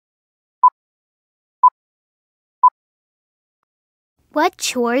What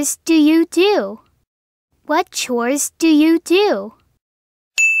chores do you do? What chores do you do?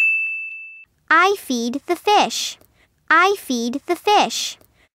 I feed the fish. I feed the fish.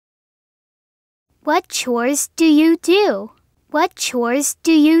 What chores do you do? What chores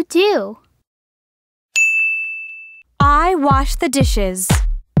do you do? I wash the dishes.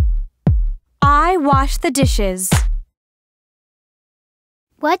 I wash the dishes.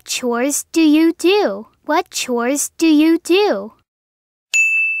 What chores do you do? What chores do you do?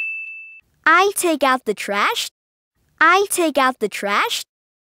 I take out the trash. I take out the trash.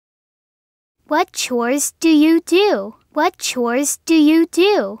 What chores do you do? What chores do you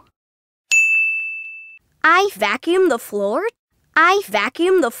do? I vacuum the floor. I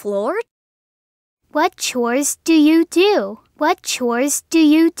vacuum the floor. What chores do you do? What chores do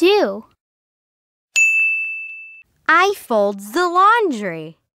you do? I folds the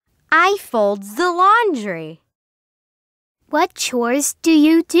laundry. I folds the laundry. What chores do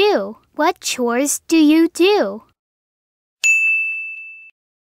you do? What chores do you do?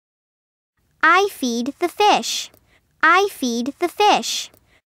 I feed the fish. I feed the fish.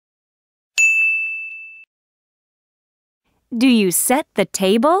 Do you set the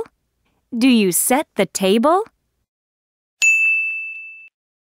table? Do you set the table?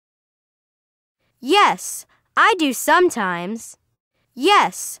 Yes, I do sometimes.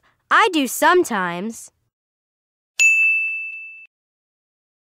 Yes, I do sometimes.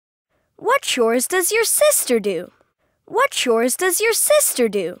 What chores does your sister do? What chores does your sister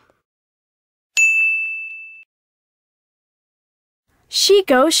do? She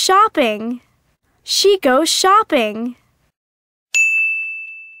goes shopping. She goes shopping.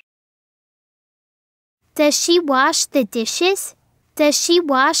 Does she wash the dishes? Does she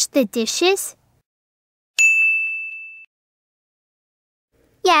wash the dishes?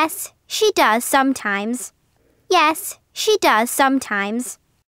 Yes, she does sometimes. Yes, she does sometimes.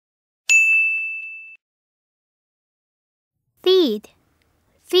 Feed,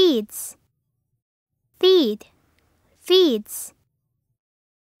 feeds, feed, feeds.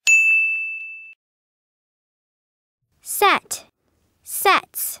 Set,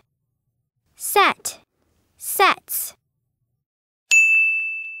 sets, set, sets.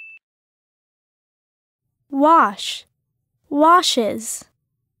 Wash, washes.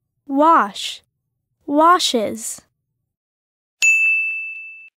 Wash, washes.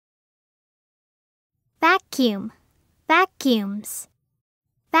 Vacuum, vacuums,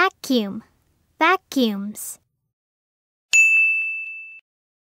 vacuum, vacuums.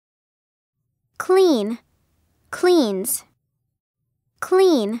 Clean, cleans,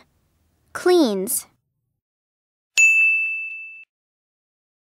 clean, cleans.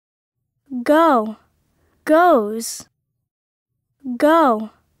 Go, goes.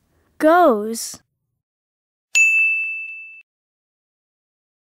 Go, goes.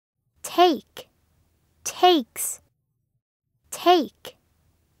 Take, takes, take,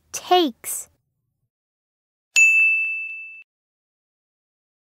 takes.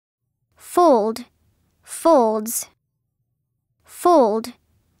 Fold, folds, fold,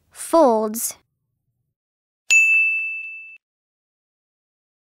 folds.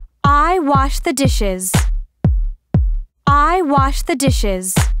 I wash the dishes. I wash the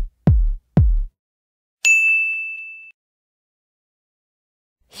dishes.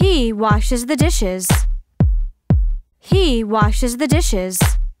 He washes the dishes. He washes the dishes.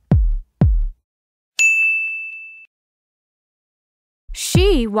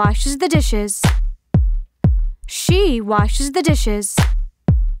 She washes the dishes. She washes the dishes.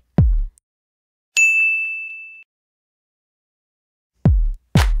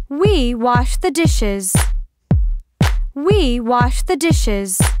 We wash the dishes. We wash the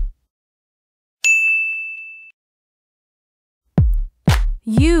dishes.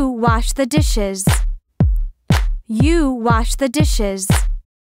 You wash the dishes. You wash the dishes.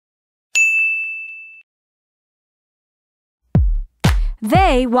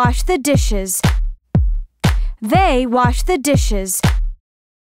 They wash the dishes. They wash the dishes.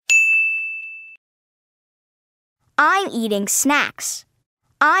 I'm eating snacks.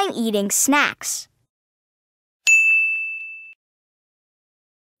 I'm eating snacks.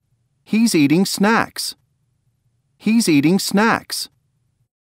 He's eating snacks. He's eating snacks.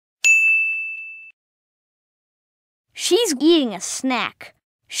 She's eating a snack.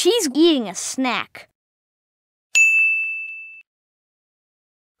 She's eating a snack.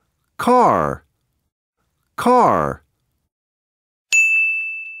 Car, car.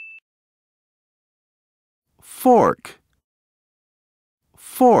 Fork,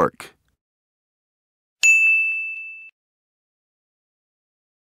 fork.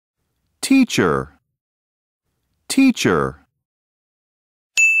 Teacher, teacher.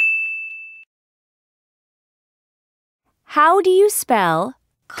 How do you spell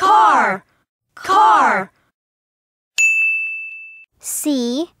car? Car.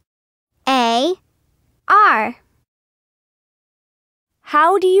 C-A-R.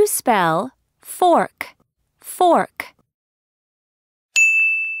 How do you spell fork? Fork.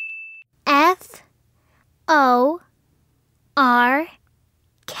 F-O-R-K.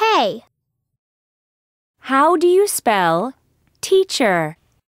 How do you spell teacher?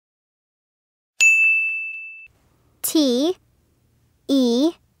 T-E-A-C-H-E-R.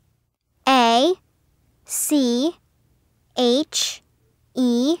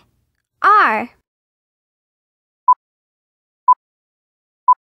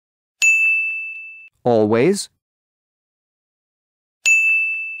 Always.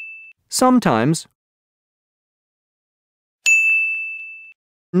 Sometimes.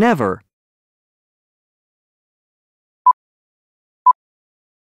 Never.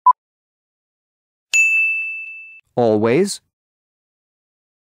 Always.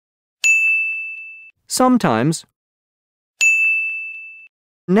 Sometimes.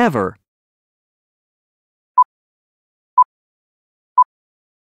 Never.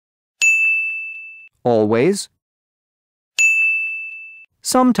 Always.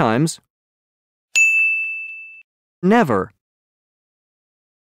 Sometimes. Never.